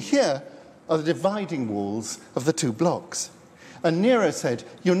can see here are the dividing walls of the 2 blocks. And Nero said,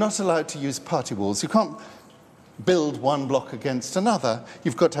 you're not allowed to use party walls. You can't build one block against another.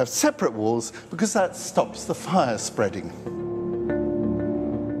 You've got to have separate walls because that stops the fire spreading.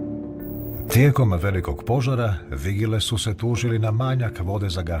 Tijekom velikog požara, vigile su se tužili na manjak vode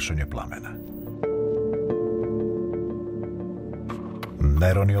za gašenje plamena.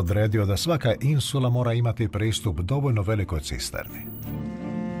 Neron je odredio da svaka insula mora imati pristup dovoljno velikoj cisterni.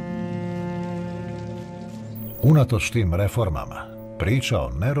 Unatoč tim reformama, priča o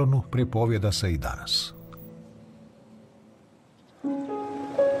Neronu pripovijeda se i danas.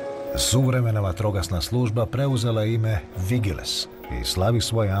 Suvremena vatrogasna služba preuzela ime Vigiles i slavi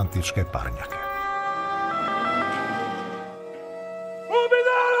svoje antičke parnjake.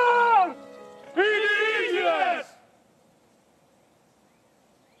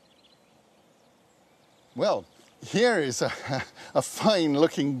 Well, here is a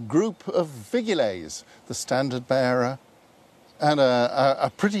fine-looking group of vigiles, the standard bearer, and a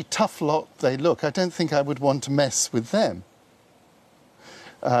pretty tough lot they look. I don't think I would want to mess with them.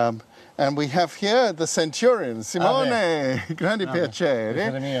 And we have here the centurion, Simone, grande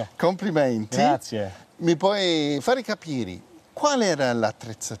piacere, complimenti. Grazie. Mi puoi fare capire qual era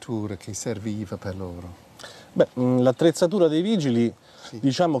l'attrezzatura che serviva per loro? Beh, l'attrezzatura dei vigili,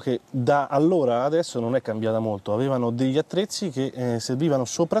 diciamo che da allora adesso non è cambiata molto. Avevano degli attrezzi che servivano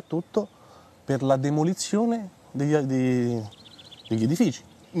soprattutto per la demolizione degli edifici.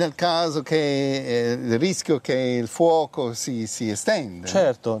 Nel caso che il rischio che il fuoco si estende.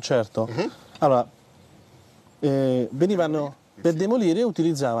 Certo, certo. Allora, venivano per demolire,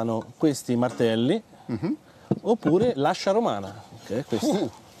 utilizzavano questi martelli oppure l'ascia romana, che è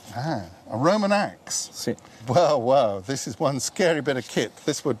questo. A Roman axe? Sì. Wow, this is one scary bit of kit.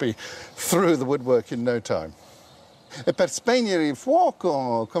 This would be through the woodwork in no time. E per spegnere il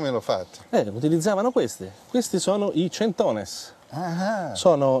fuoco, come l'ho fatto? Utilizzavano queste. Questi sono i centones. Ah.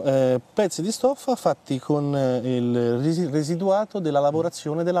 Sono pezzi di stoffa fatti con il residuato della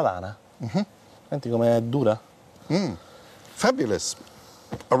lavorazione della lana. Senti com'è dura? Fabulous.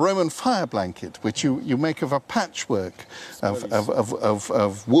 A Roman fire blanket, which you make of a patchwork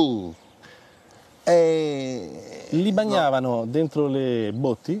of wool. Li bagnavano dentro le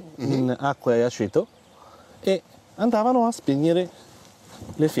botti in acqua e aceto e andavano a spegnere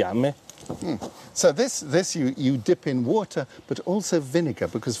le fiamme. So this you dip in water, but also vinegar,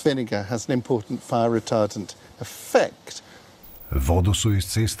 because vinegar has an important fire retardant effect. Vodu su iz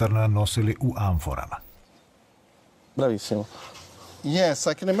cisterna nosili u amforama. Bravissimo.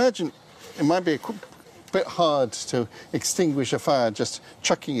 Yes, I can imagine it might be a bit hard to extinguish a fire just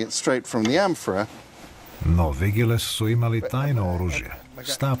chucking it straight from the amphora. No vigiles su imali tajno oružje,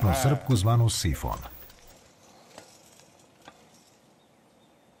 stapnu crpku zvanu sifon.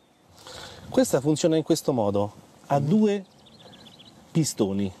 Questa funziona in questo modo, ha due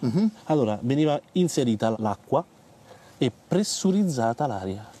pistoni. Allora veniva inserita l'acqua e pressurizzata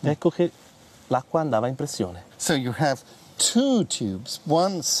l'aria. Ecco che l'acqua andava in pressione. So you have two tubes.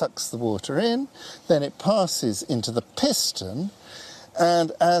 One sucks the water in, then it passes into the piston,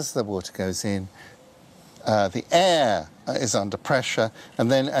 and as the water goes in, the air is under pressure, and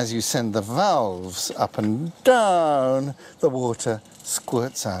then as you send the valves up and down, the water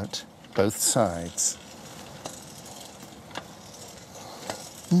squirts out both sides.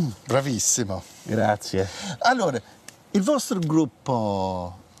 Bravissimo. Grazie. Allora, il vostro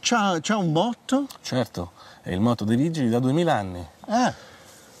gruppo c'ha un motto? Certo, è il motto dei vigili da 2000 anni. Ah.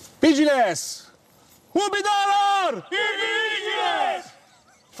 Vigiles! Ubidolor! Vigiles!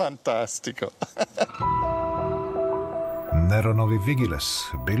 Fantastico. Neronovi vigiles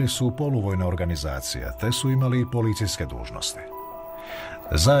bili su poluvojna organizacija, te su imali i policijske dužnosti.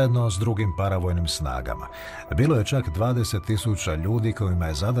 Zajedno s drugim paravojnim snagama, bilo je čak 20.000 ljudi kojima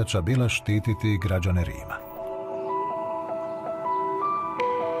je zadaća bila štititi građane Rima.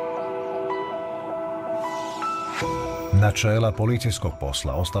 Načela policijskog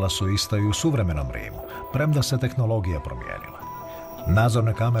posla ostala su ista i u suvremenom Rimu, premda se tehnologija promijenila.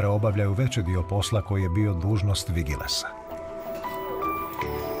 Nadzorne kamere obavljaju veći dio posla koji je bio dužnost vigilesa.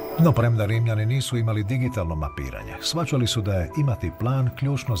 No premda Rimljani nisu imali digitalno mapiranje, shvaćali su da je imati plan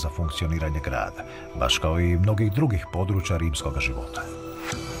ključno za funkcioniranje grada, baš kao i mnogih drugih područja rimskog života.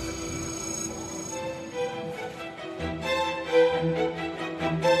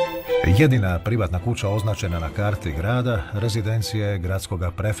 Jedina privatna kuća označena na karti grada rezidencija je gradskog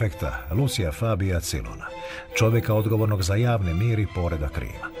prefekta Lucija Fabija Cilona, čovjeka odgovornog za javni mir i poredak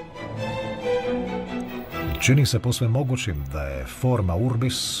Rima. Čini se posve mogućim da je forma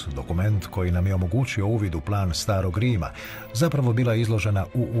urbis, dokument koji nam je omogućio uvid u plan starog Rima, zapravo bila izložena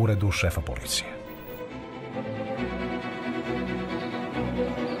u uredu šefa policije.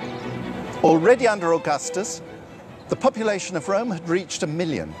 Already under Augustus, the population of Rome had reached 1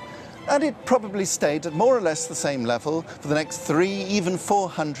 million, and it probably stayed at more or less the same level for the next 3, even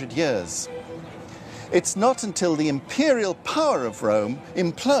 400 years. It's not until the imperial power of Rome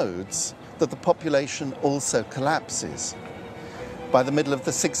implodes that the population also collapses. By the middle of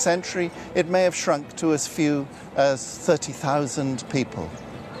the 6th century, it may have shrunk to as few as 30,000 people.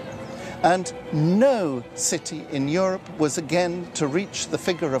 And no city in Europe was again to reach the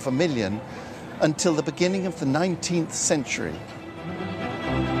figure of 1 million until the beginning of the 19th century.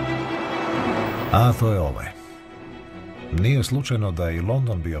 A to je ovaj. Nije slučajno da je i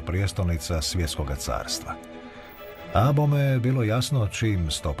London bio prijestolnica svjetskog carstva. A bome je bilo jasno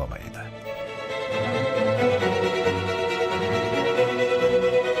čijim stopama ide.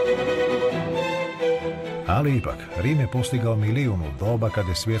 Ali ipak, Rim je postigao milijun u doba kad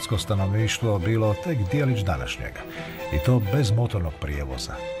je svjetsko stanovništvo bilo tek dijelić današnjega, i to bez motornog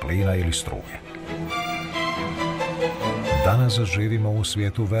prijevoza, plina ili struje. Danas živimo u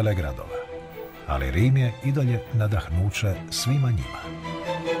svijetu velegradova, ali Rim je i dalje nadahnuće svima njima.